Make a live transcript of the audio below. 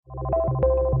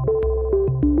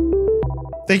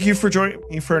Thank you for joining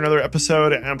me for another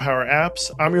episode at Empower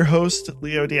Apps. I'm your host,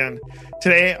 Leo Dien.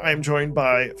 Today, I'm joined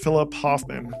by Philip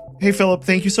Hoffman. Hey, Philip,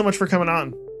 thank you so much for coming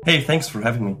on. Hey, thanks for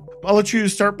having me. I'll let you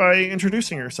start by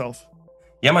introducing yourself.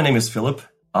 Yeah, my name is Philip.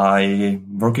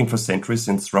 I'm working for Sentry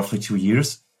since roughly 2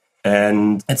 years.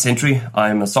 And at Sentry,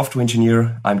 I'm a software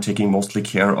engineer. I'm taking mostly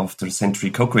care of the Sentry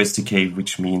Coco SDK,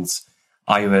 which means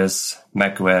iOS,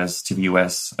 macOS,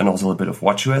 tvOS, and also a bit of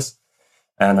watchOS.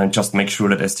 And I just make sure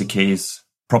that SDK is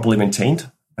properly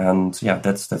maintained. And yeah,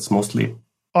 that's mostly it.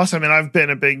 Awesome. And I've been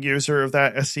a big user of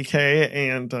that SDK.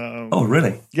 And oh,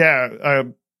 really? Yeah,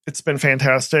 it's been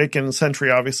fantastic. And Sentry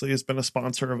obviously has been a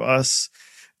sponsor of us.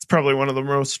 It's probably one of the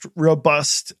most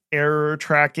robust error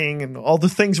tracking and all the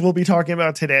things we'll be talking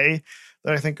about today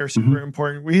that I think are super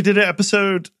important. We did an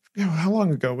episode, how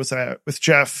long ago was that? With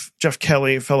Jeff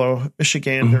Kelly, fellow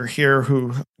Michigander here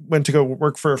who went to go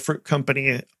work for a fruit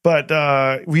company.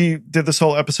 But we did this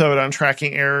whole episode on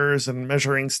tracking errors and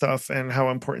measuring stuff and how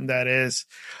important that is.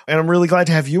 And I'm really glad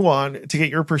to have you on to get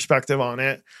your perspective on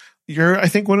it. You're, I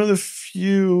think, one of the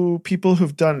few people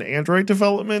who've done Android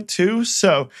development too.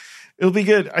 So it'll be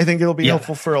good. I think it'll be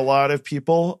helpful for a lot of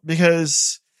people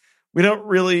because we don't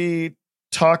really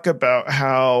talk about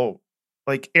how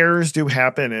like errors do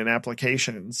happen in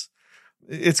applications.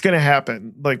 It's going to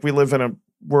happen. Like we live in a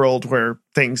world where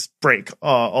things break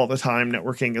all the time.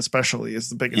 Networking especially is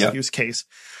the biggest use case.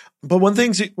 But one of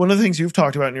the things you've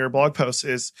talked about in your blog posts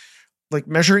is like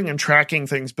measuring and tracking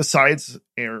things besides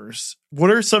errors.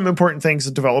 What are some important things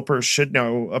that developers should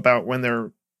know about when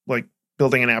they're like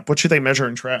building an app? What should they measure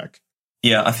and track?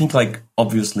 Yeah, I think like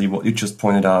obviously what you just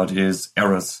pointed out is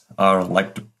errors are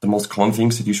like the most common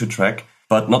things that you should track.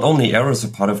 But not only errors are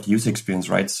part of the user experience,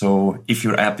 right? So if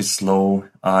your app is slow,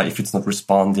 if it's not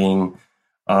responding,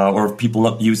 or if people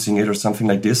not using it or something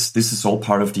like this is all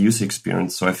part of the user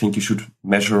experience. So I think you should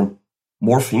measure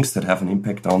more things that have an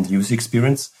impact on the user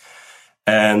experience.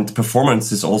 And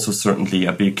performance is also certainly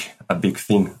a big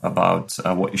thing about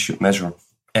what you should measure.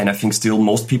 And I think still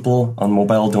most people on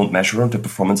mobile don't measure the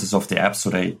performances of the app. So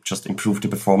they just improve the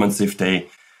performance if they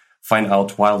find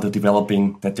out while they're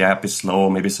developing that the app is slow.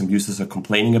 Maybe some users are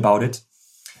complaining about it.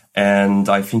 And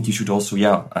I think you should also,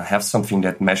 have something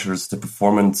that measures the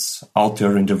performance out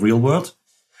there in the real world.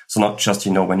 So not just,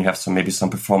 when you have some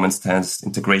performance tests,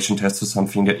 integration tests or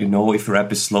something that if your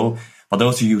app is slow, but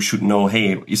also you should know,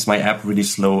 hey, is my app really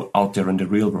slow out there in the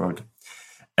real world?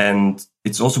 And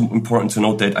it's also important to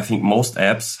note that I think most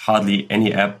apps, hardly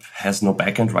any app has no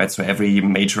backend, right? So every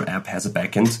major app has a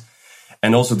backend.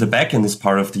 And also the backend is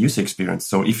part of the user experience.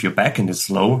 So if your backend is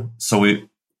slow, so it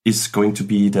is going to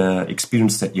be the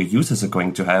experience that your users are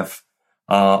going to have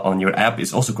on your app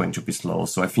is also going to be slow.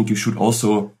 So I think you should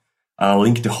also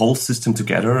link the whole system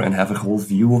together and have a whole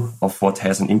view of what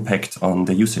has an impact on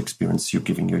the user experience you're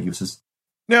giving your users.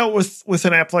 Now, with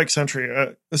an app like Sentry,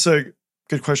 this is a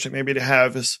good question maybe to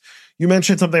have is you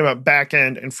mentioned something about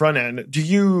backend and front end.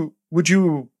 Would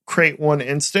you create one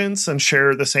instance and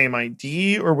share the same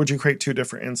ID, or would you create two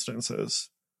different instances?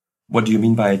 What do you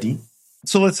mean by ID?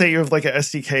 So let's say you have like a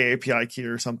SDK API key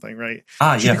or something, right?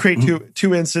 Should you create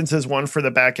two instances, one for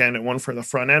the back end and one for the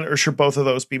front end, or should both of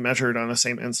those be measured on the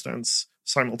same instance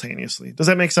simultaneously? Does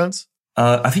that make sense?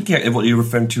 I think what you're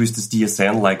referring to is this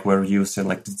DSN, like where you say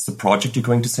like it's the project you're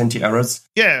going to send the errors.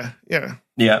 Yeah.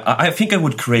 I think I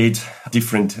would create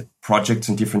different projects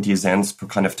and different DSNs per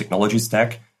kind of technology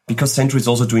stack. Because Sentry is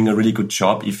also doing a really good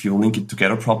job if you link it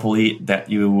together properly, that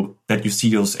you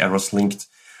see those errors linked.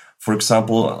 For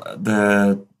example,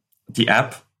 the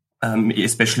app,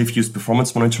 especially if you use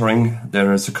performance monitoring,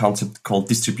 there is a concept called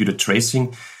distributed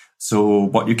tracing. So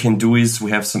what you can do is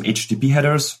we have some HTTP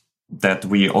headers that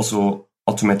we also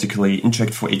automatically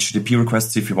inject for HTTP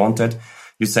requests if you want that.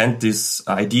 You send this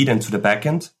ID then to the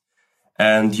backend,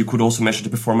 and you could also measure the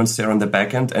performance there on the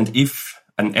backend. And if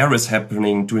an error is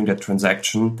happening during that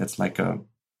transaction, that's like a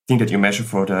thing that you measure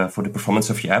for the performance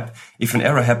of your app. If an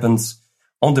error happens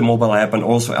on the mobile app and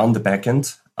also on the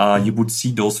backend, you would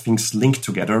see those things linked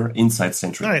together inside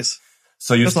Sentry. Nice.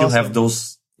 So you still have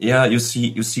those. Yeah, you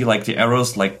see like the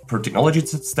errors like per technology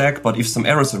stack, but if some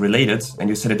errors are related and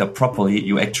you set it up properly,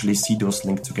 you actually see those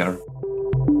linked together.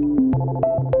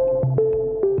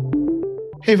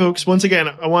 Hey folks, once again,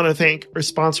 I want to thank our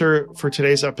sponsor for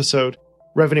today's episode,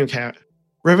 RevenueCat.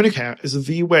 RevenueCat is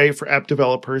the way for app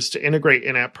developers to integrate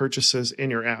in-app purchases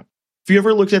in your app. If you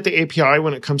ever looked at the API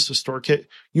when it comes to StoreKit,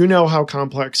 you know how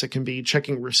complex it can be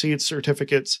checking receipts,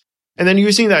 certificates, and then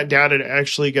using that data to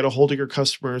actually get a hold of your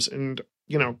customers and,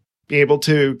 be able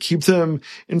to keep them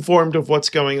informed of what's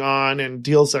going on and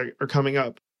deals that are coming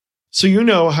up. So you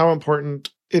know how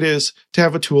important it is to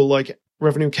have a tool like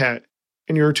RevenueCat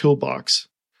in your toolbox.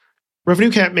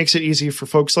 RevenueCat makes it easy for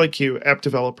folks like you, app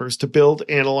developers, to build,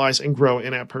 analyze, and grow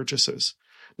in-app purchases.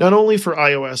 Not only for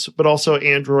iOS, but also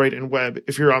Android and web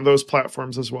if you're on those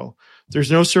platforms as well.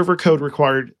 There's no server code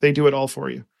required. They do it all for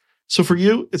you. So for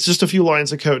you, it's just a few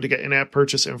lines of code to get in-app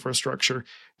purchase infrastructure,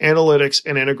 analytics,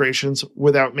 and integrations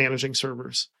without managing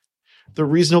servers. They're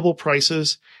reasonable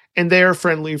prices, and they are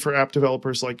friendly for app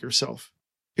developers like yourself.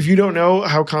 If you don't know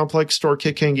how complex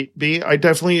StoreKit can be, I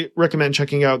definitely recommend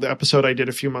checking out the episode I did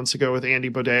a few months ago with Andy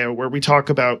Bodea, where we talk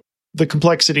about the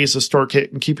complexities of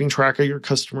StoreKit and keeping track of your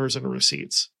customers and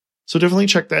receipts. So definitely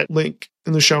check that link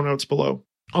in the show notes below.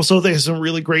 Also, there's some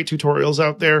really great tutorials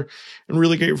out there and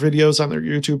really great videos on their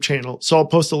YouTube channel. So I'll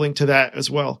post a link to that as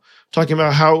well, talking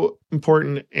about how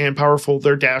important and powerful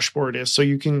their dashboard is so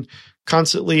you can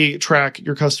constantly track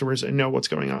your customers and know what's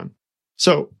going on.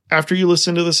 So after you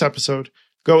listen to this episode,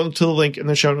 go into the link in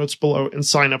the show notes below and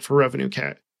sign up for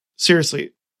RevenueCat.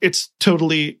 Seriously, it's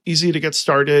totally easy to get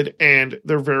started and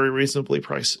they're very reasonably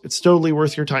priced. It's totally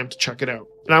worth your time to check it out.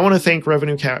 And I want to thank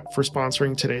RevenueCat for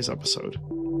sponsoring today's episode.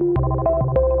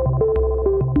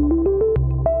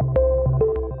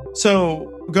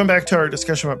 So going back to our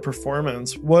discussion about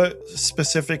performance, what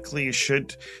specifically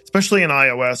should, especially in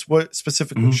iOS, what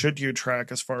specifically should you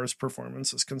track as far as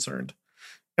performance is concerned?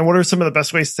 And what are some of the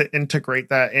best ways to integrate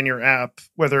that in your app,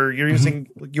 whether you're using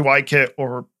UIKit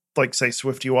or like say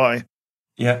Swift UI?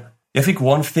 Yeah. I think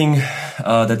one thing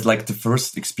that like the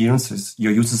first experiences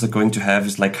your users are going to have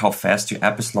is like how fast your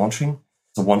app is launching.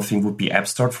 So one thing would be App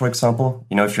Start, for example.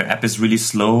 You know, if your app is really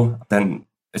slow, then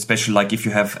especially like if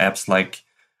you have apps like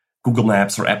Google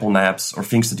Maps or Apple Maps or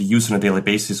things that you use on a daily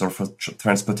basis or for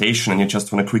transportation, and you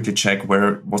just want to quickly check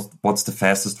what's the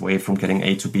fastest way from getting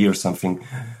A to B or something.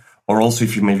 Or also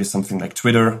if you maybe something like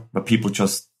Twitter, where people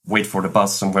just wait for the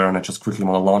bus somewhere and I just quickly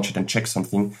want to launch it and check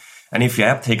something. And if your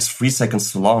app takes 3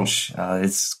 seconds to launch,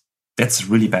 that's a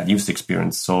really bad user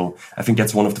experience. So I think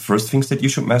that's one of the first things that you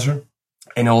should measure.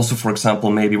 And also, for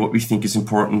example, maybe what we think is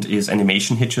important is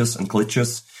animation hitches and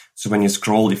glitches. So when you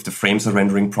scroll, if the frames are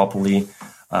rendering properly,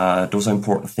 those are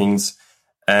important things.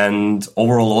 And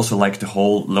overall also like the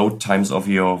whole load times of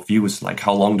your views, like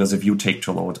how long does a view take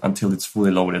to load until it's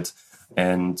fully loaded.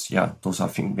 And yeah, those are,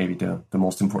 I think, maybe the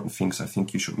most important things I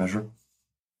think you should measure.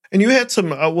 And you had some,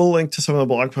 we'll link to some of the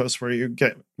blog posts where you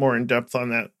get more in depth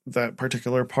on that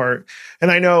particular part. And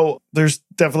I know there's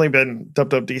definitely been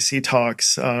WWDC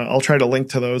talks. I'll try to link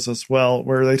to those as well,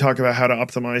 where they talk about how to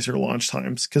optimize your launch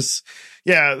times. Because,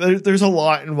 yeah, there's a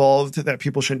lot involved that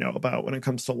people should know about when it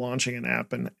comes to launching an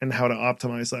app and how to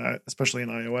optimize that, especially in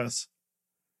iOS.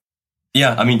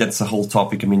 Yeah, I mean, that's a whole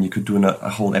topic. I mean, you could do a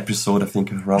whole episode, I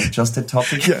think, around just that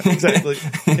topic. Yeah, exactly.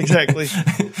 Exactly.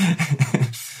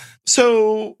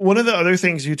 So one of the other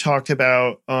things you talked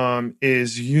about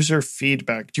is user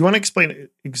feedback. Do you want to explain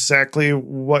exactly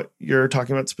what you're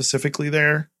talking about specifically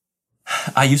there?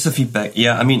 User feedback.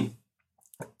 Yeah, I mean,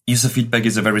 user feedback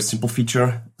is a very simple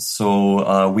feature.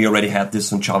 So we already had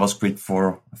this on JavaScript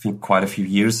for, I think, quite a few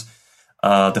years.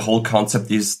 The whole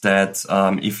concept is that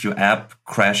if your app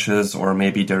crashes or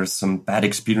maybe there's some bad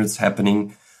experience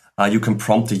happening, you can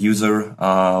prompt the user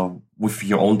with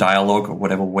your own dialogue or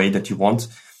whatever way that you want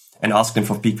and ask them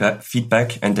for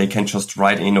feedback. And they can just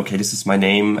write in, okay, this is my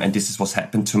name and this is what's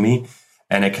happened to me.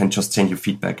 And I can just send you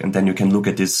feedback. And then you can look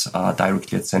at this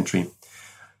directly at Sentry.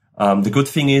 The good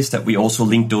thing is that we also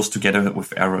link those together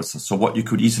with errors. So what you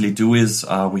could easily do is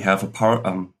we have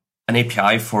an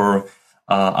API for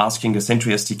asking the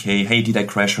Sentry SDK, hey, did I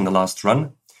crash on the last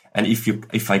run? And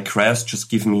if I crash, just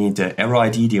give me the error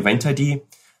ID, the event ID.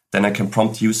 Then I can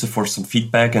prompt the user for some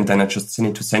feedback, and then I just send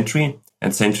it to Sentry,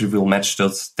 and Sentry will match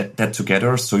that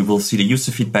together. So you will see the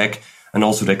user feedback and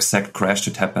also the exact crash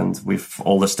that happened with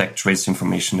all the stack trace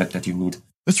information that you need.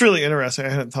 That's really interesting. I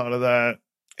hadn't thought of that.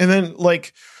 And then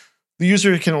like the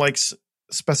user can like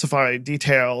specify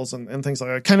details and things like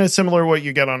that. Kind of similar to what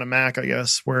you get on a Mac, I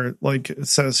guess, where like it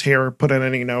says here, put in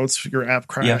any notes, your app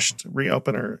crashed,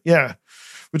 reopen or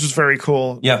which is very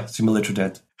cool. Yeah, similar to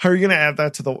that. How are you going to add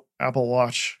that to the Apple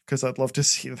Watch? Because I'd love to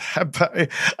see that. But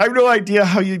I have no idea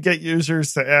how you get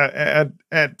users to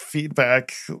add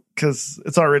feedback because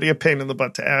it's already a pain in the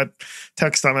butt to add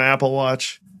text on an Apple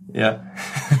Watch. Yeah.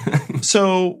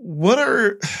 So what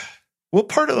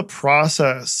part of the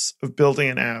process of building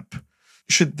an app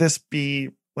should this be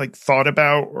like thought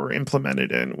about or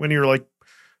implemented in when you're like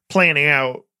planning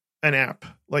out an app?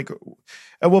 Like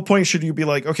at what point should you be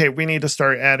like, okay, we need to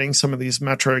start adding some of these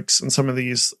metrics and some of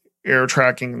these error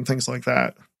tracking and things like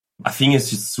that? I think as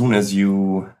soon as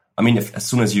you're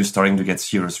starting to get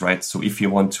serious, right? So if you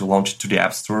want to launch it to the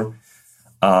App Store,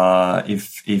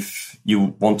 If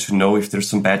you want to know if there's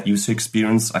some bad user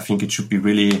experience, I think it should be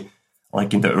really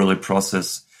like in the early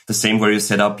process. The same where you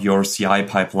set up your CI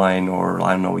pipeline, or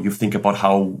I don't know, you think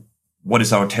about what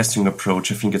is our testing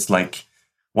approach. I think it's like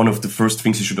one of the first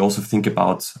things you should also think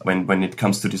about when it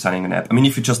comes to designing an app. I mean,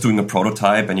 if you're just doing a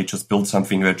prototype and you just build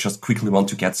something, you just quickly want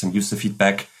to get some user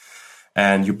feedback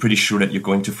and you're pretty sure that you're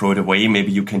going to throw it away,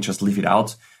 maybe you can just leave it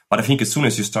out. But I think as soon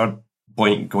as you start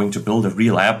going to build a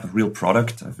real app, a real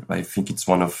product, I think it's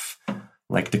one of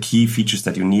like the key features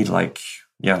that you need, like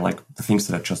the things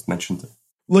that I just mentioned.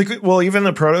 Like, well, even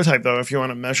the prototype though, if you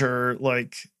want to measure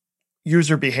like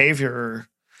user behavior,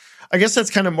 I guess that's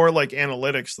kind of more like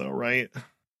analytics though, right?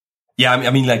 Yeah,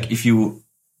 I mean, like if you,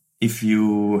 that's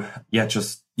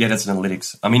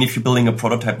analytics. I mean, if you're building a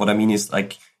prototype, what I mean is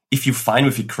like, if you're fine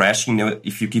with it crashing,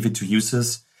 if you give it to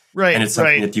users, right, and it's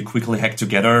something that you quickly hack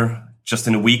together just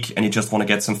in a week, and you just want to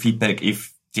get some feedback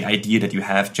if the idea that you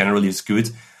have generally is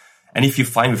good. And if you're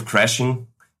fine with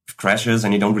crashes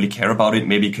and you don't really care about it,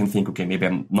 maybe you can think, okay, maybe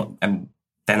I'm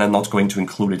not going to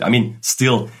include it. I mean,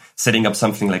 still setting up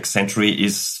something like Sentry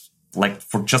is like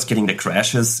for just getting the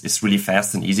crashes is really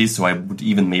fast and easy. So I would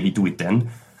even maybe do it then.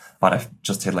 But I've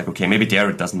just said like, okay, maybe there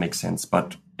it doesn't make sense.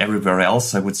 But everywhere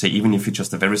else, I would say, even if you're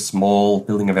just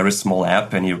building a very small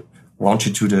app and you launch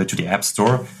it to the app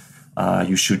store,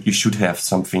 you should have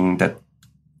something that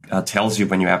tells you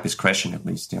when your app is crashing at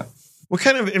least. Yeah. What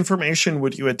kind of information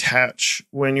would you attach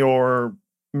when you're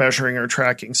measuring or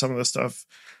tracking some of this stuff?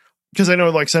 Because I know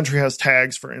like Sentry has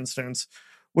tags, for instance.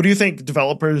 What do you think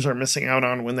developers are missing out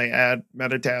on when they add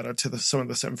metadata to some of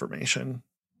this information?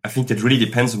 I think that really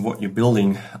depends on what you're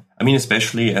building. I mean,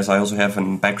 especially as I also have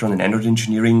a background in Android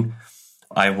engineering,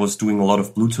 I was doing a lot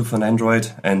of Bluetooth on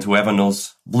Android, and whoever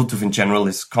knows, Bluetooth in general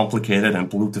is complicated, and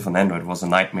Bluetooth on Android was a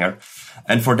nightmare.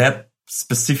 And for that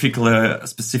specific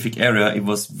area, it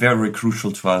was very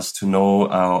crucial to us to know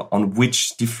on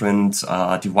which different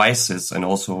devices and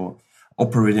also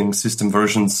operating system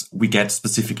versions we get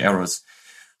specific errors.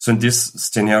 So in this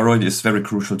scenario, it is very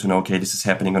crucial to know, okay, this is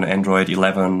happening on Android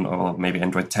 11 or maybe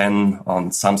Android 10 on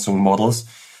Samsung models.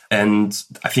 And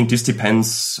I think this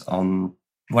depends on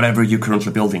whatever you're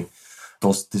currently building,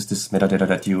 this metadata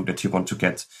that you want to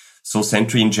get. So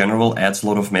Sentry in general adds a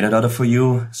lot of metadata for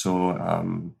you.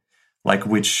 So like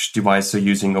which device you're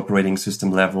using, operating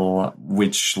system level,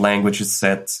 which language is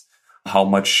set, how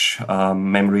much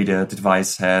memory the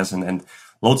device has, and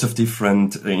loads of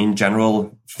different, in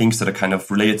general, things that are kind of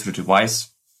related to the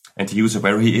device and the user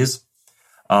where he is.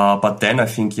 But then I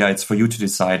think, it's for you to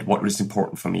decide what is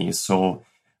important for me. So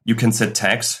you can set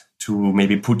tags to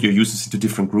maybe put your users into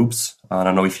different groups. I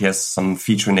don't know if he has some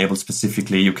feature enabled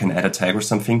specifically, you can add a tag or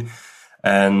something.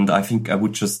 And I think I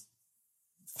would just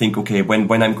think, okay,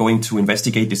 when I'm going to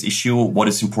investigate this issue, what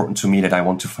is important to me that I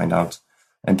want to find out?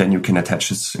 And then you can attach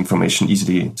this information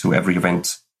easily to every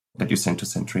event that you send to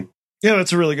Sentry. Yeah,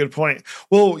 that's a really good point.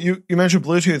 Well, you mentioned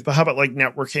Bluetooth, but how about like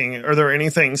networking? Are there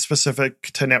anything specific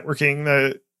to networking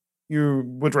that you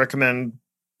would recommend,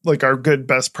 like our good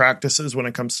best practices when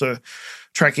it comes to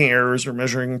tracking errors or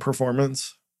measuring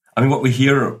performance? I mean, what we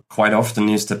hear quite often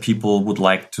is that people would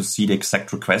like to see the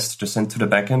exact request to send to the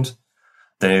backend.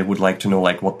 They would like to know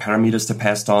like what parameters they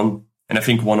passed on. And I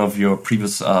think one of your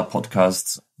previous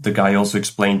podcasts, the guy also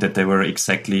explained that they were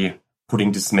exactly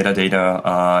putting this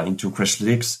metadata into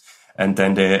Crashlytics. And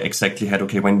then they exactly had,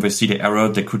 okay, when we see the error,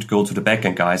 they could go to the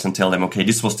backend guys and tell them, okay,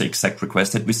 this was the exact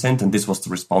request that we sent, and this was the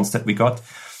response that we got.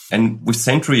 And with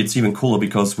Sentry, it's even cooler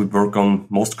because we work on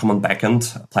most common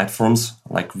backend platforms,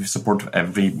 like we support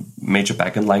every major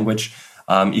backend language.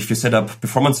 If you set up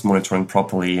performance monitoring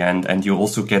properly and you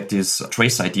also get these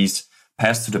trace IDs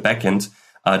passed to the backend,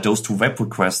 those two web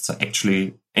requests are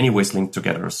actually anyways linked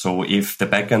together. So if the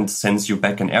backend sends you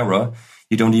back an error,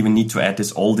 you don't even need to add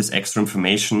all this extra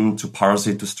information to parse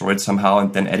it, to store it somehow,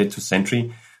 and then add it to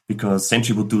Sentry, because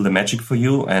Sentry will do the magic for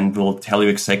you and will tell you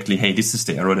exactly, hey, this is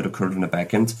the error that occurred in the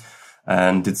backend.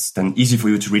 And it's then easy for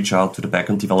you to reach out to the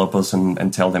backend developers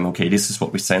and tell them, okay, this is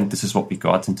what we sent, this is what we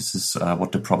got, and this is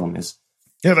what the problem is.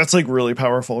 Yeah, that's like really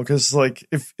powerful because like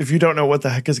if you don't know what the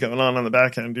heck is going on the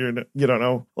back end, you don't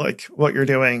know like what you're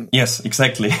doing. Yes,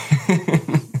 exactly.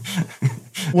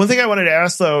 One thing I wanted to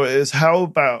ask though is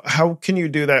how can you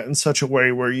do that in such a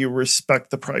way where you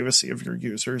respect the privacy of your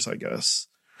users, I guess.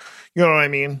 You know what I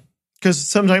mean? Because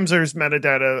sometimes there's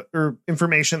metadata or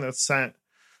information that's sent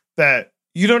that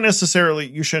you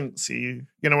shouldn't see.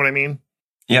 You know what I mean?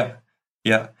 Yeah.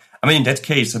 I mean, in that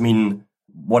case,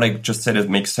 what I just said, it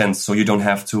makes sense. So you don't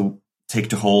have to take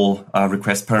the whole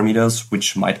request parameters,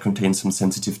 which might contain some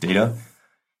sensitive data.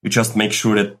 You just make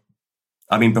sure that,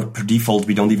 I mean, but per default,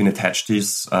 we don't even attach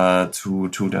this to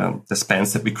the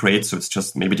spans that we create. So it's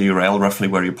just maybe the URL roughly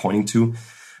where you're pointing to.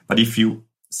 But if you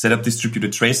set up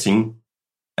distributed tracing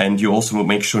and you also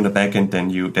make sure in the backend then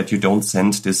that you don't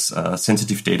send this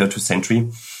sensitive data to Sentry,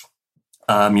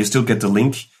 you still get the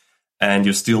link and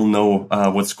you still know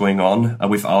what's going on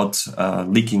without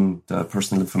leaking the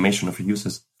personal information of your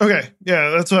users. Okay. Yeah,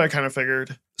 that's what I kind of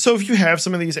figured. So if you have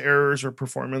some of these errors or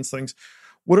performance things,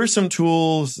 what are some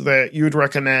tools that you would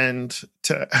recommend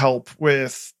to help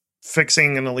with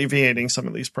fixing and alleviating some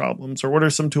of these problems? Or what are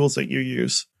some tools that you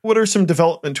use? What are some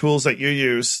development tools that you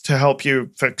use to help you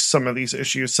fix some of these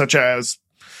issues, such as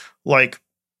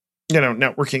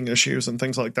networking issues and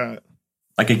things like that?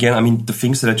 Like, again, I mean, the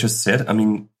things that I just said, I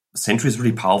mean, Sentry is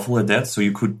really powerful at that. So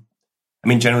you could, I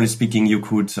mean, generally speaking, you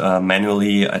could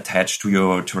manually attach to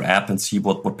your app and see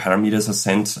what parameters are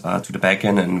sent to the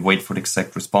backend and wait for the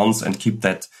exact response and keep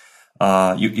that.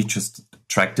 You just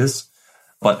track this.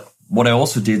 But what I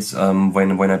also did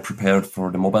when I prepared for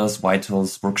the Mobiles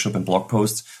Vitals workshop and blog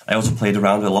posts, I also played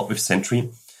around a lot with Sentry.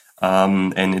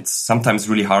 And it's sometimes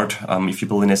really hard if you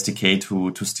build an SDK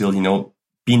to still,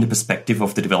 be in the perspective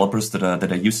of the developers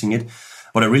that are using it.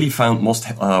 What I really found most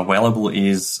valuable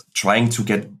is trying to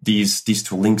get these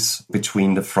two links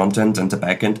between the front end and the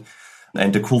back end.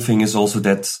 And the cool thing is also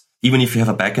that even if you have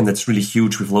a backend that's really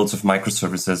huge with loads of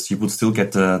microservices, you would still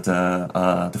get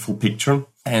the full picture.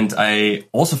 And I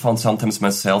also found sometimes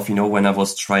myself, when I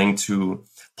was trying to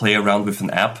play around with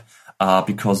an app,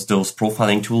 because those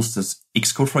profiling tools, this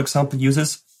Xcode, for example,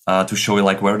 uses to show you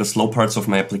where are the slow parts of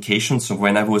my application. So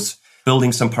when I was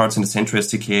building some parts in the Sentry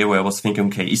SDK where I was thinking,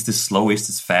 okay, is this slow? Is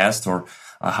this fast? Or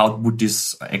how would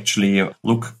this actually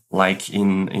look like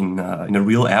in a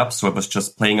real app? So I was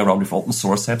just playing around with open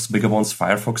source apps, bigger ones,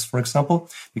 Firefox, for example,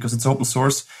 because it's open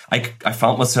source. I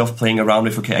found myself playing around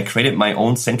with, okay, I created my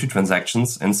own Sentry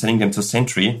transactions and sending them to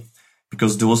Sentry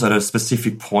because those are the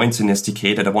specific points in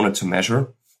SDK that I wanted to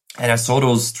measure. And I saw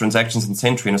those transactions in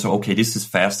Sentry and I saw, okay, this is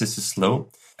fast, this is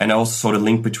slow. And I also saw the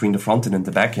link between the front end and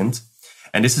the back end.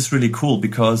 And this is really cool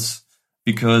because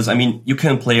I mean, you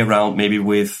can play around maybe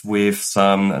with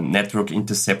some network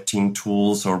intercepting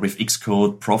tools or with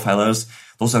Xcode profilers.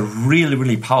 Those are really,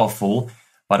 really powerful.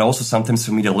 But also sometimes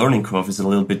for me, the learning curve is a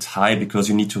little bit high because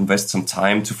you need to invest some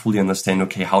time to fully understand,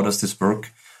 okay, how does this work?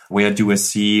 Where do I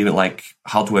see,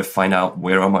 how do I find out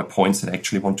where are my points that I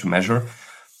actually want to measure?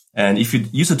 And if you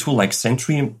use a tool like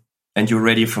Sentry and you're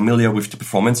already familiar with the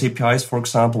performance APIs, for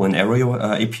example, and Aero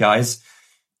APIs,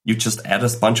 you just add a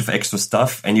bunch of extra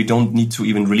stuff and you don't need to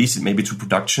even release it maybe to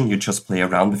production. You just play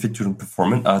around with it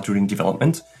during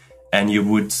development, and you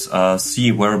would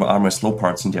see where are my slow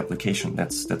parts in the application.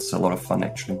 That's a lot of fun,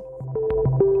 actually.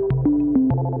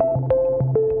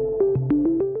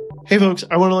 Hey folks,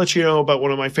 I want to let you know about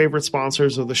one of my favorite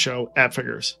sponsors of the show,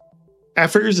 AppFigures.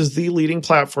 AppFigures is the leading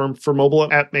platform for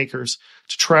mobile app makers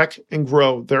to track and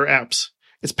grow their apps.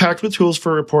 It's packed with tools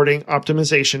for reporting,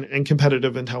 optimization, and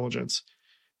competitive intelligence.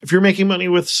 If you're making money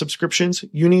with subscriptions,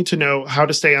 you need to know how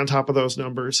to stay on top of those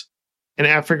numbers, and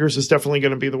AppFigures is definitely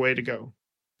going to be the way to go.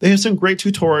 They have some great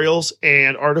tutorials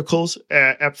and articles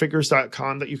at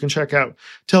appfigures.com that you can check out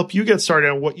to help you get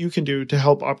started on what you can do to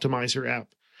help optimize your app.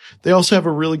 They also have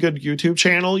a really good YouTube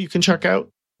channel you can check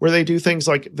out where they do things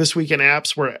like This Week in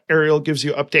Apps, where Ariel gives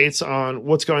you updates on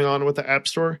what's going on with the App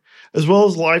Store, as well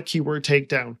as live keyword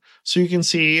takedown. So you can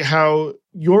see how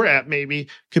your app maybe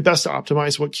could best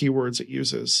optimize what keywords it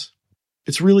uses.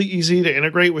 It's really easy to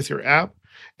integrate with your app,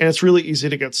 and it's really easy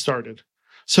to get started.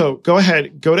 So go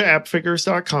ahead, go to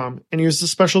appfigures.com and use the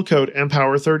special code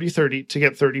EMPOWER3030 to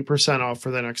get 30% off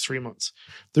for the next 3 months.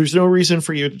 There's no reason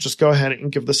for you to just go ahead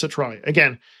and give this a try.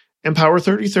 Again,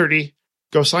 EMPOWER3030.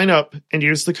 Go sign up and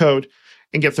use the code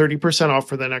and get 30% off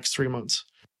for the next 3 months.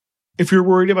 If you're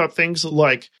worried about things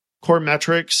like core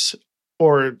metrics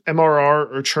or MRR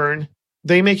or churn,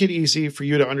 they make it easy for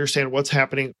you to understand what's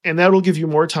happening, and that will give you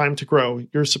more time to grow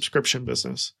your subscription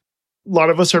business. A lot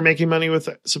of us are making money with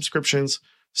subscriptions,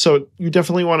 so you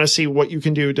definitely want to see what you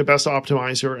can do to best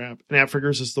optimize your app, and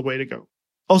AppFigures is the way to go.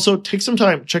 Also, take some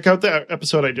time. Check out the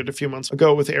episode I did a few months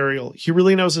ago with Ariel. He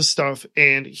really knows his stuff,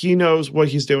 and he knows what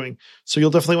he's doing. So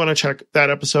you'll definitely want to check that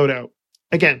episode out.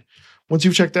 Again, once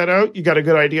you've checked that out, you got a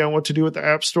good idea on what to do with the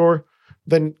App Store,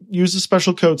 then use the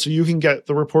special code so you can get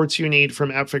the reports you need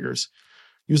from AppFigures.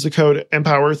 Use the code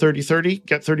EMPOWER3030,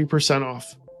 get 30%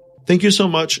 off. Thank you so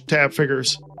much to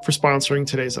AppFigures for sponsoring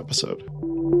today's episode.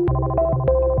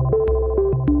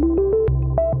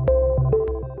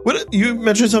 You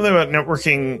mentioned something about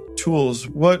networking tools.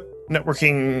 What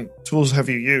networking tools have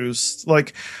you used?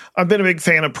 Like, I've been a big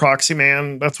fan of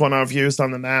Proxyman. That's one I've used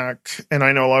on the Mac. And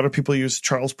I know a lot of people use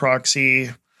Charles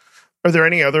Proxy. Are there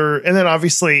any other, and then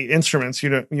obviously instruments,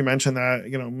 you mentioned that,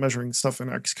 measuring stuff in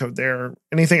Xcode there.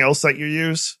 Anything else that you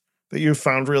use that you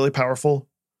found really powerful?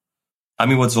 I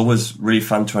mean, what's always really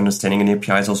fun to understanding an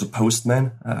API is also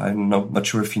Postman. I'm not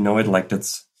sure if you know it. Like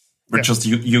that's where just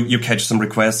you catch some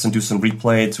requests and do some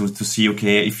replay to see,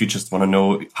 okay, if you just want to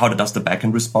know how does the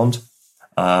backend respond.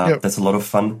 That's a lot of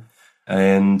fun.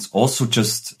 And also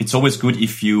it's always good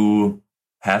if you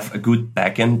have a good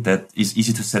backend that is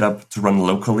easy to set up to run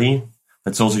locally.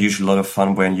 That's also usually a lot of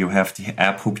fun when you have the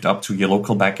app hooked up to your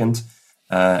local backend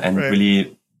and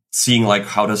really seeing like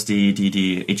how does the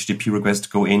HTTP request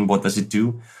go in, what does it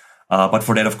do? But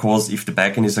for that, of course, if the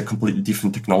backend is a completely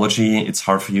different technology, it's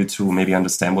hard for you to maybe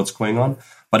understand what's going on.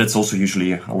 But it's also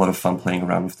usually a lot of fun playing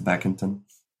around with the backend then.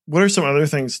 What are some other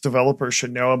things developers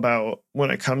should know about when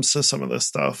it comes to some of this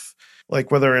stuff?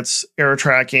 Like whether it's error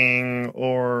tracking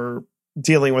or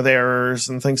dealing with errors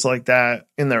and things like that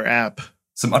in their app?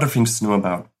 Some other things to know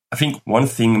about. I think one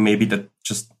thing maybe that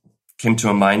just came to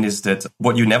my mind is that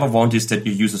what you never want is that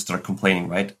your users start complaining,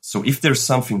 right? So if there's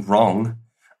something wrong,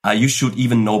 you should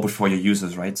even know before your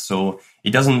users, right? So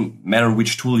it doesn't matter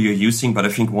which tool you're using, but I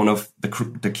think one of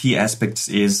the key aspects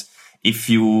is if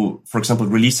you, for example,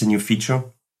 release a new feature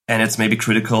and it's maybe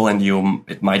critical and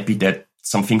it might be that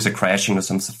some things are crashing or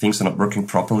some things are not working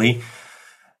properly.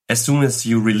 As soon as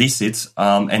you release it,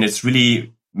 and it's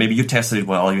really, maybe you tested it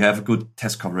well, you have a good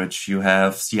test coverage, you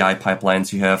have CI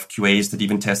pipelines, you have QAs that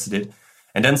even tested it.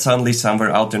 And then suddenly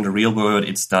somewhere out in the real world,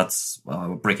 it starts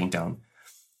breaking down.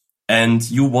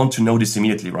 And you want to know this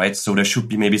immediately, right? So there should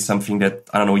be maybe something that,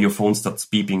 I don't know, your phone starts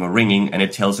beeping or ringing and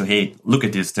it tells you, hey, look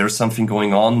at this. There's something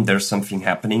going on. There's something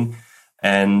happening.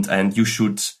 And you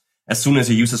should, as soon as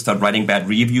your users start writing bad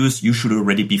reviews, you should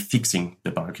already be fixing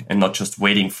the bug and not just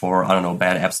waiting for, I don't know,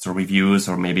 bad App Store reviews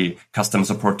or maybe customer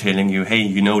support telling you, hey,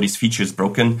 this feature is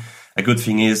broken. A good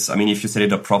thing is, I mean, if you set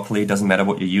it up properly, it doesn't matter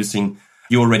what you're using.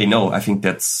 You already know. I think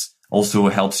that's also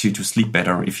helps you to sleep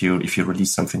better if you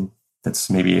release something.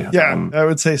 That's maybe I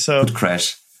would say so. Could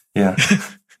crash. Yeah.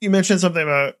 You mentioned something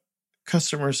about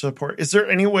customer support. Is there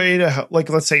any way to help, like,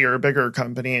 let's say you're a bigger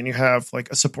company and you have like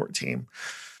a support team.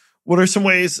 What are some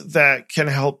ways that can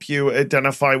help you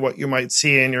identify what you might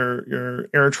see in your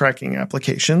error tracking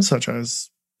applications, such as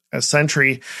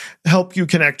Sentry, help you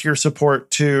connect your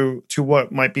support to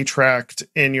what might be tracked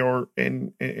in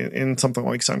in something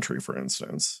like Sentry, for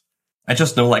instance? I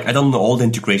just know, I don't know all the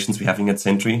integrations we're having at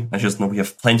Sentry. I just know we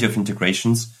have plenty of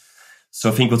integrations. So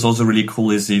I think what's also really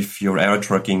cool is if your error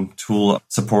tracking tool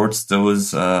supports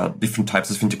those different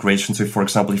types of integrations. So, for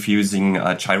example, if you're using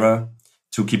Jira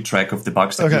to keep track of the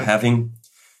bugs that you're having.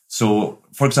 So,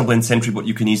 for example, in Sentry, what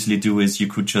you can easily do is you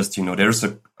could just, there's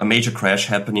a major crash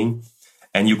happening,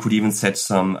 and you could even set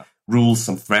some rules,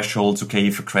 some thresholds. Okay,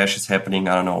 if a crash is happening,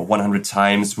 100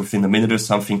 times within a minute or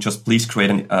something, just please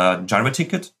create a Jira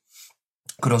ticket.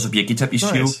 Could also be a GitHub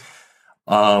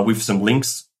issue with some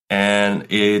links, and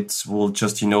it will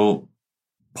just,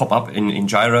 pop up in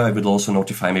Jira. It will also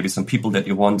notify maybe some people that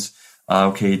you want,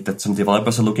 that some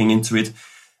developers are looking into it.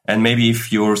 And maybe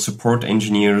if your support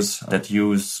engineers that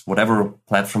use whatever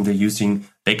platform they're using,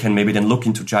 they can maybe then look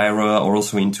into Jira or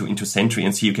also into Sentry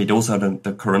and see, okay, those are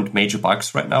the current major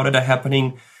bugs right now that are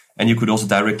happening. And you could also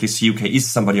directly see, okay, is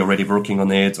somebody already working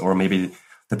on it? Or maybe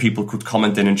the people could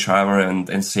comment in Jira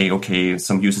and say, okay,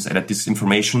 some users added this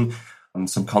information,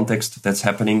 some context that's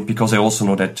happening. Because I also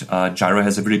know that Jira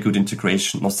has a really good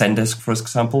integration, or Zendesk, for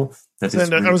example. I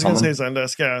was going to say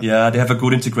Zendesk, yeah. Yeah, they have a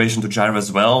good integration to Jira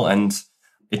as well. And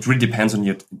it really depends on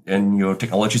your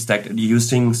technology stack that you're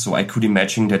using. So I could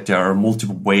imagine that there are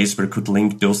multiple ways where you could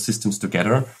link those systems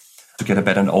together to get a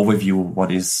better overview of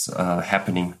what is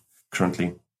happening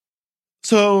currently.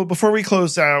 So before we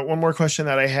close out, one more question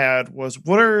that I had was,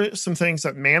 what are some things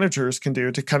that managers can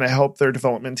do to kind of help their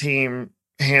development team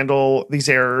handle these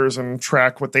errors and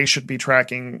track what they should be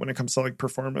tracking when it comes to like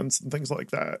performance and things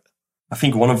like that? I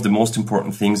think one of the most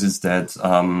important things is that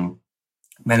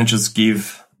managers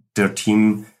give their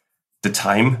team the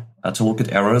time to look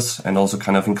at errors and also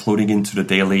kind of including into the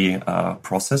daily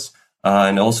process.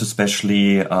 And also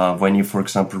especially when you, for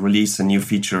example, release a new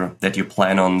feature that you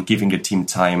plan on giving the team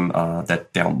time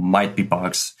that there might be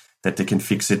bugs, that they can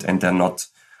fix it and they're not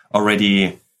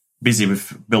already busy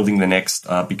with building the next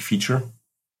big feature.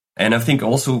 And I think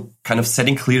also kind of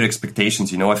setting clear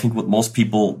expectations. I think what most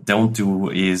people don't do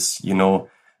is,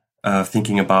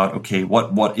 thinking about, okay,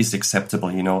 what is acceptable?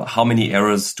 How many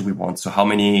errors do we want? So how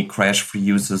many crash-free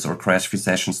users or crash-free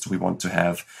sessions do we want to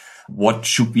have? what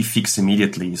should we fix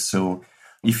immediately? So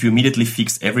if you immediately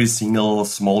fix every single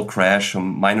small crash or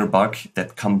minor bug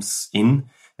that comes in,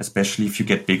 especially if you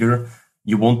get bigger,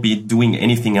 you won't be doing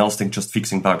anything else than just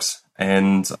fixing bugs,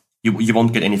 and you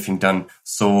won't get anything done.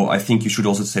 So I think you should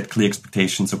also set clear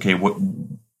expectations. Okay,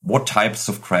 what types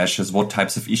of crashes, what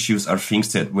types of issues are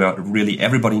things that where really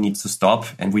everybody needs to stop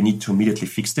and we need to immediately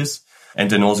fix this?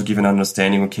 And then also give an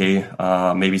understanding, okay,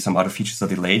 maybe some other features are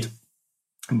delayed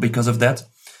because of that.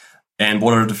 And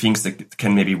what are the things that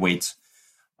can maybe wait?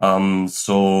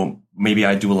 So maybe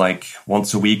I do like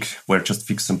once a week where I just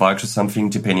fix some bugs or something,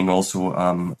 depending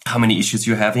also how many issues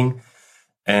you're having.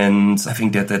 And I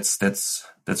think that's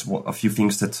what a few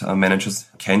things that managers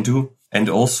can do. And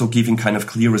also giving kind of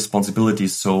clear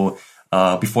responsibilities. So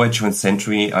before I joined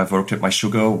Sentry, I've worked at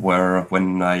MySugar, where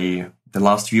the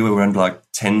last year we were like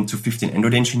 10 to 15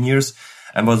 Android engineers.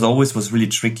 And what always was really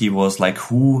tricky was like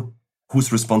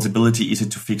whose responsibility is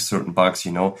it to fix certain bugs,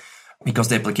 because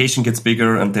the application gets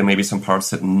bigger and there may be some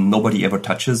parts that nobody ever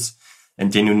touches.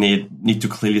 And then you need to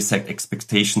clearly set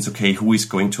expectations. Okay, who is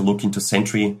going to look into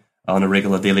Sentry on a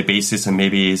regular daily basis and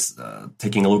maybe is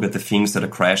taking a look at the things that are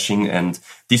crashing and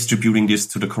distributing this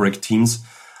to the correct teams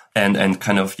and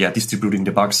kind of, distributing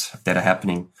the bugs that are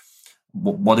happening.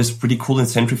 What is pretty cool in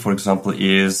Sentry, for example,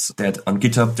 is that on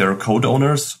GitHub, there are code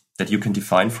owners that you can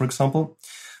define, for example.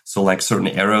 So like certain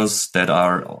errors that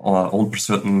are owned by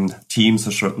certain teams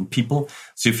or certain people.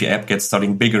 So if your app gets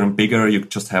starting bigger and bigger, you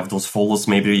just have those folders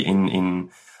maybe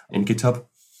in GitHub.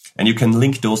 And you can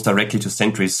link those directly to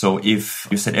Sentry. So if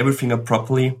you set everything up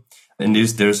properly and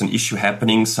there's an issue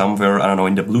happening somewhere, I don't know,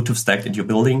 in the Bluetooth stack that you're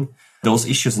building, those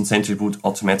issues in Sentry would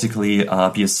automatically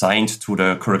be assigned to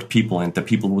the correct people. And the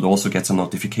people would also get some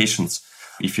notifications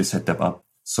if you set them up.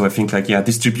 So I think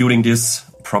distributing this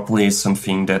properly is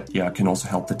something that, can also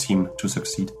help the team to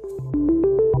succeed.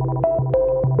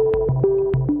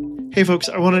 Hey folks,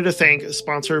 I wanted to thank a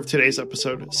sponsor of today's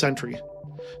episode, Sentry.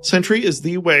 Sentry is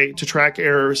the way to track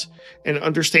errors and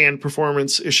understand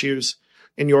performance issues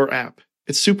in your app.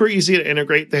 It's super easy to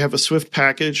integrate. They have a Swift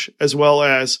package as well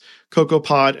as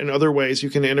CocoaPod and other ways you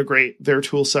can integrate their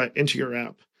tool set into your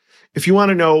app. If you want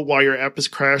to know why your app is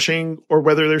crashing or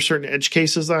whether there's certain edge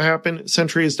cases that happen,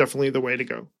 Sentry is definitely the way to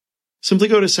go. Simply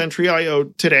go to Sentry.io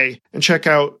today and check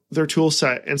out their tool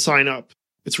set and sign up.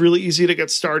 It's really easy to get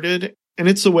started, and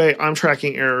it's the way I'm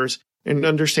tracking errors and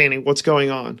understanding what's going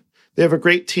on. They have a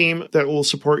great team that will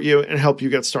support you and help you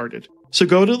get started. So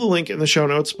go to the link in the show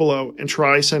notes below and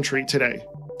try Sentry today.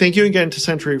 Thank you again to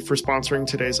Sentry for sponsoring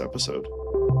today's episode.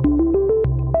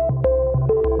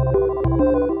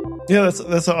 Yeah,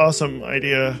 that's an awesome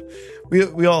idea.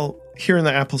 We all here in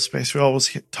the Apple space, we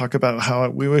always talk about how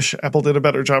we wish Apple did a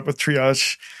better job with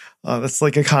triage. That's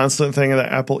like a constant thing in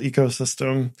the Apple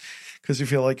ecosystem because you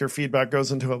feel like your feedback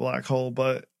goes into a black hole.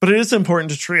 But it is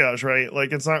important to triage, right?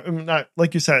 Like it's not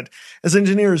like you said, as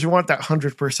engineers, we want that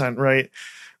 100%, right?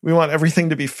 We want everything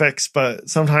to be fixed, but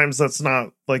sometimes that's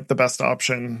not like the best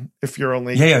option if you're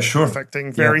only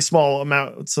affecting very small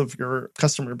amounts of your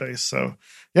customer base. So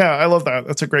yeah, I love that.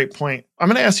 That's a great point. I'm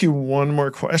going to ask you one more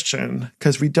question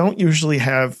because we don't usually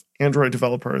have Android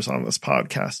developers on this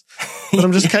podcast, but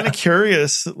I'm just kind of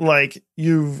curious, like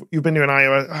you've been doing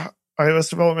iOS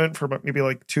development for maybe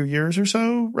like 2 years or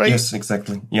so, right? Yes,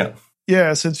 exactly. Yeah.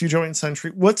 Yeah. Since you joined Sentry,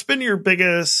 what's been your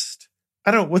biggest,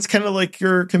 what's kind of like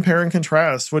your compare and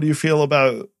contrast? What do you feel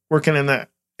about working in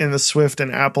the Swift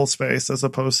and Apple space as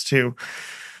opposed to,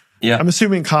 I'm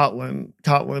assuming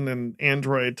Kotlin and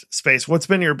Android space? What's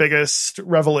been your biggest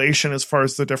revelation as far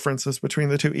as the differences between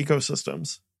the two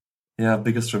ecosystems? Yeah,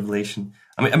 biggest revelation.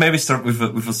 I mean, I maybe start with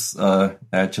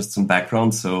just some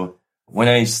background. So when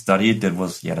I studied,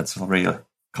 that's already a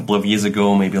couple of years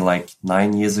ago, maybe like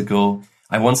 9 years ago.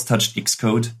 I once touched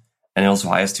Xcode. And also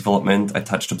iOS development, I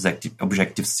touched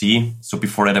Objective-C. So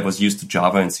before that, I was used to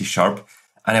Java and C#. And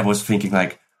I was thinking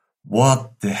like,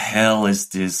 what the hell is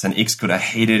this? And Xcode, I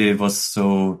hated it.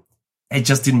 It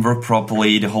just didn't work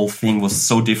properly. The whole thing was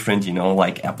so different,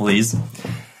 like Apple is.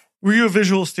 Were you a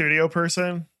Visual Studio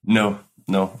person? No.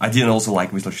 I didn't also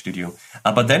like Visual Studio.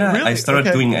 But then I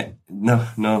started doing it.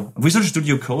 No. Visual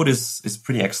Studio Code is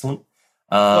pretty excellent.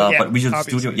 But Visual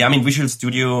Studio, Visual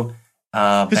Studio...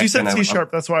 Because you said C#,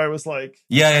 that's why I was like...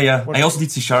 Yeah. I also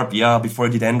did C#. Yeah, before I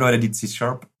did Android, I did C#.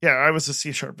 Yeah, I was a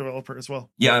C# developer as well.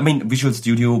 Yeah, Visual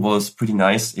Studio was pretty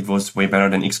nice. It was way better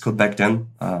than Xcode back then.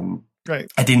 Right.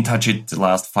 I didn't touch it the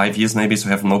last 5 years maybe, so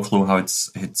I have no clue how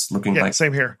it's looking like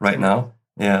same here. Now.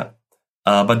 Yeah.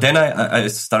 But then I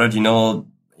started,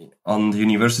 on the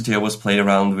university, I was playing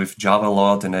around with Java a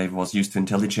lot, and I was used to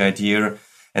IntelliJ IDEA.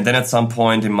 And then at some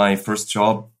point in my first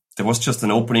job, there was just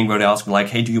an opening where they asked me like,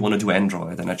 hey, do you want to do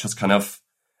Android? And I just kind of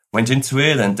went into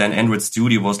it. And then Android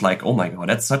Studio was like, oh my God,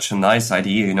 that's such a nice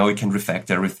idea. You know, you can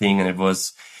refactor everything. And it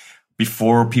was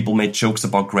before people made jokes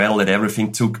about Gradle that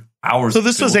everything took hours. So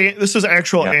this was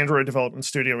actual Android development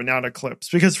studio and not Eclipse,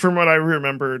 because from what I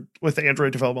remembered with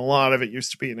Android development, a lot of it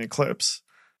used to be in Eclipse.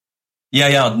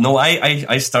 Yeah. No,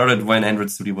 I started when Android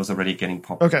Studio was already getting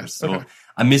popular. Okay. So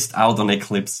I missed out on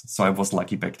Eclipse. So I was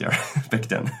lucky back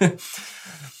then.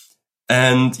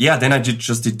 And yeah, then I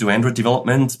just did do Android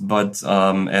development. But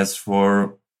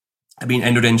Android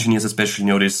engineers especially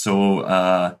know this.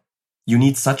 So you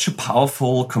need such a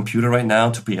powerful computer right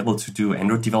now to be able to do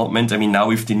Android development. I mean, now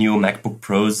with the new MacBook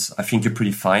Pros, I think you're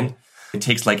pretty fine. It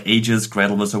takes like ages.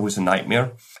 Gradle was always a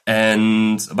nightmare.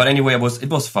 But anyway, it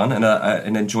was fun and I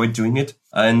enjoyed doing it.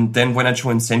 And then when I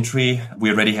joined Sentry, we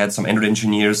already had some Android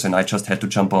engineers and I just had to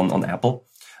jump on Apple.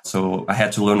 So I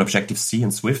had to learn Objective-C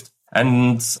and Swift.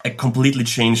 And it completely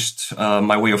changed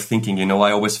my way of thinking. You know,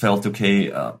 I always felt,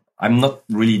 okay, I'm not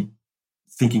really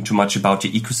thinking too much about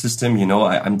the ecosystem. You know,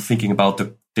 I'm thinking about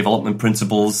the development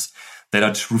principles that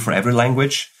are true for every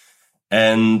language.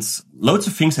 And loads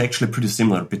of things are actually pretty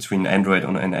similar between Android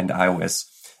and iOS.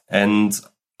 And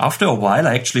after a while,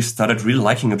 I actually started really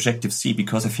liking Objective-C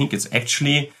because I think it's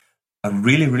actually a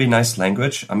really, really nice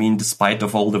language. I mean, despite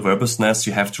of all the verbousness,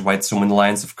 you have to write so many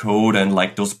lines of code and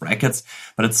like those brackets.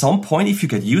 But at some point, if you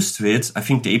get used to it, I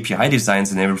think the API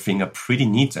designs and everything are pretty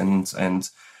neat. And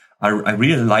I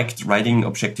really liked writing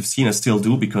Objective-C, and I still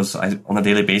do, because on a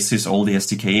daily basis, all the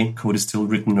SDK code is still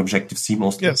written in Objective-C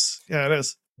mostly. Yes. Yeah, it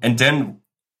is. And then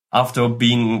after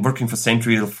working for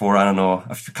Sentry for, I don't know,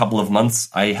 a couple of months,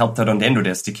 I helped out on the Android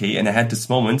SDK, and I had this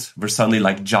moment where suddenly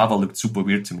like Java looked super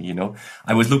weird to me, you know.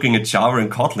 I was looking at Java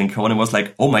and Kotlin code and was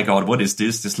like, oh my God, what is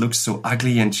this? This looks so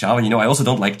ugly. And Java, you know, I also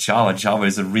don't like Java. Java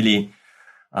is a really,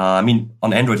 on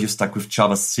Android, you're stuck with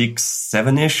Java 6,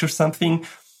 7-ish or something.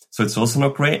 So it's also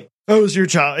not great. Oh, is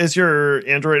your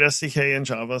Android SDK in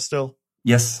Java still?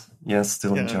 Yes,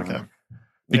 still in Java. Okay.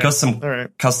 Because some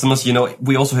customers, you know,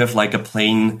 we also have like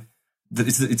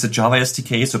it's a Java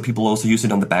SDK, so people also use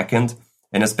it on the backend.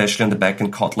 And especially on the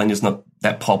backend, Kotlin is not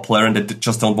that popular, and they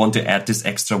just don't want to add this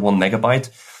extra 1 megabyte.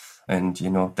 And, you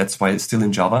know, that's why it's still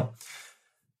in Java.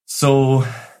 So,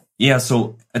 yeah,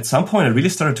 so at some point I really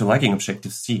started to liking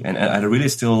Objective-C, and I really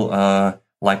still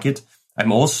like it.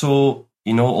 I'm also,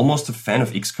 you know, almost a fan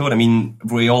of Xcode. I mean,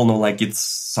 we all know like it's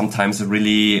sometimes a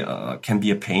really can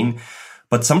be a pain.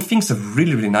 But some things are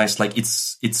really, really nice. Like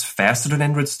it's faster than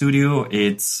Android Studio.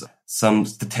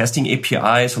 The testing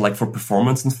APIs, so like for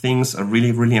performance and things, are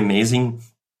really, really amazing.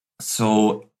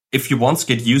 So if you once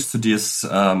get used to these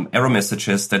error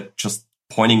messages that just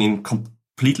pointing in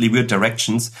completely weird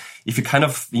directions, if you kind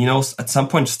of, you know, at some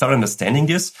point start understanding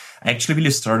this, I actually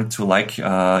really started to like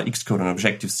Xcode and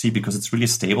Objective-C because it's really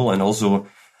stable and also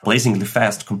blazingly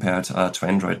fast compared to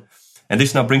Android. And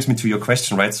this now brings me to your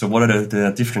question, right? So what are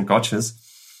the different gotchas?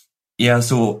 Yeah,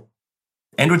 so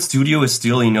Android Studio is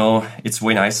still, you know, it's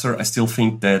way nicer. I still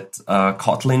think that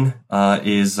Kotlin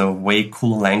is a way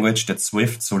cooler language than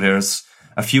Swift. So there's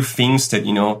a few things that,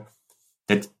 you know,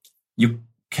 that you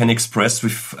can express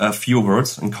with a few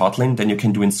words in Kotlin than you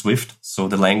can do in Swift. So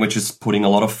the language is putting a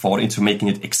lot of thought into making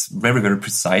it very, very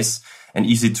precise and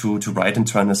easy to write and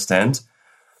to understand.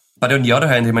 But on the other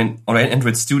hand, I mean,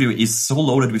 Android Studio is so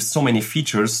loaded with so many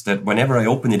features that whenever I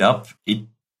open it up, it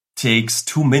takes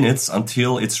 2 minutes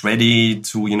until it's ready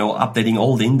to, you know, updating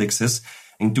all the indexes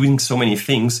and doing so many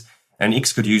things. And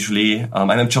Xcode usually,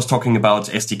 and I'm just talking about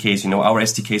SDKs, you know, our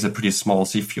SDKs are pretty small.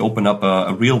 So if you open up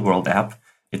a real world app,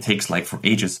 it takes like for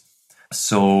ages.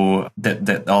 So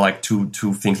that are like two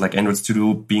things, like Android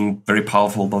Studio being very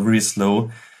powerful, but really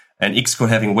slow, and Xcode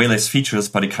having way less features,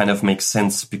 but it kind of makes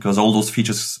sense because all those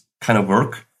features kind of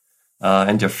work,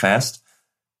 and they're fast.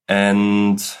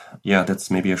 And yeah, that's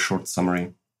maybe a short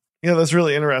summary. Yeah, that's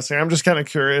really interesting. I'm just kind of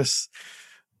curious.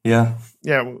 Yeah.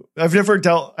 Yeah. I've never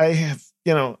I have,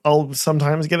 you know, I'll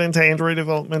sometimes get into Android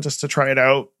development just to try it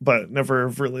out, but never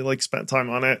really like spent time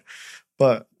on it.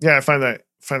 But yeah, I find that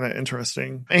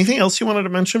interesting. Anything else you wanted to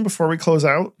mention before we close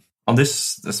out? On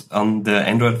this on the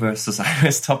Android versus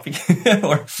iOS topic?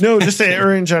 Or no, just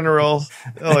error in general,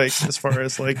 like as far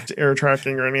as like error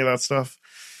tracking or any of that stuff.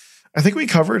 I think we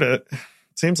covered it.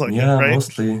 Seems like yeah, it, right?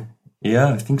 Mostly. Yeah,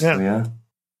 I think so, yeah.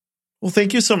 Well,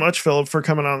 thank you so much, Philip, for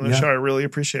coming on the show. I really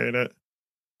appreciate it.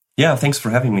 Yeah, thanks for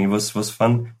having me. It was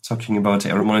fun talking about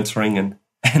error monitoring and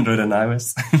Android and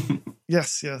iOS.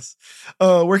 Yes.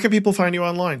 Where can people find you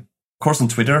online? Of course, on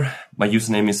Twitter. My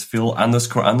username is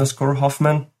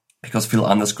Phil__Hoffman. because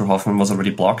Phil_Hoffman was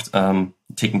already blocked,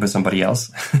 taken by somebody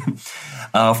else.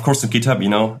 Of course, on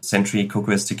GitHub, Sentry,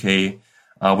 Cocoa SDK.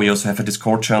 We also have a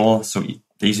Discord channel. So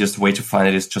the easiest way to find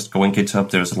it is just go on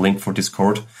GitHub. There's a link for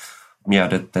Discord. Yeah,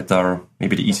 that are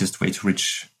maybe the easiest way to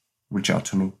reach out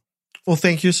to me. Well,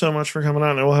 thank you so much for coming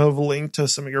on. I will have a link to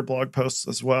some of your blog posts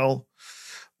as well.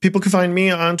 People can find me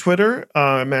on Twitter.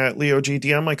 I'm at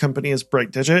LeoGDM. My company is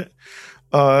BrightDigit.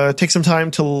 Take some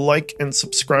time to like and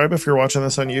subscribe if you're watching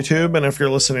this on YouTube. And if you're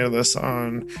listening to this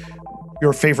on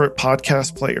your favorite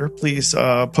podcast player, please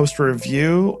post a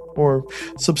review or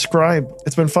subscribe.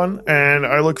 It's been fun. And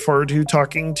I look forward to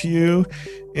talking to you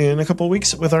in a couple of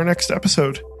weeks with our next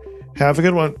episode. Have a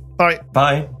good one. Bye.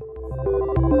 Bye.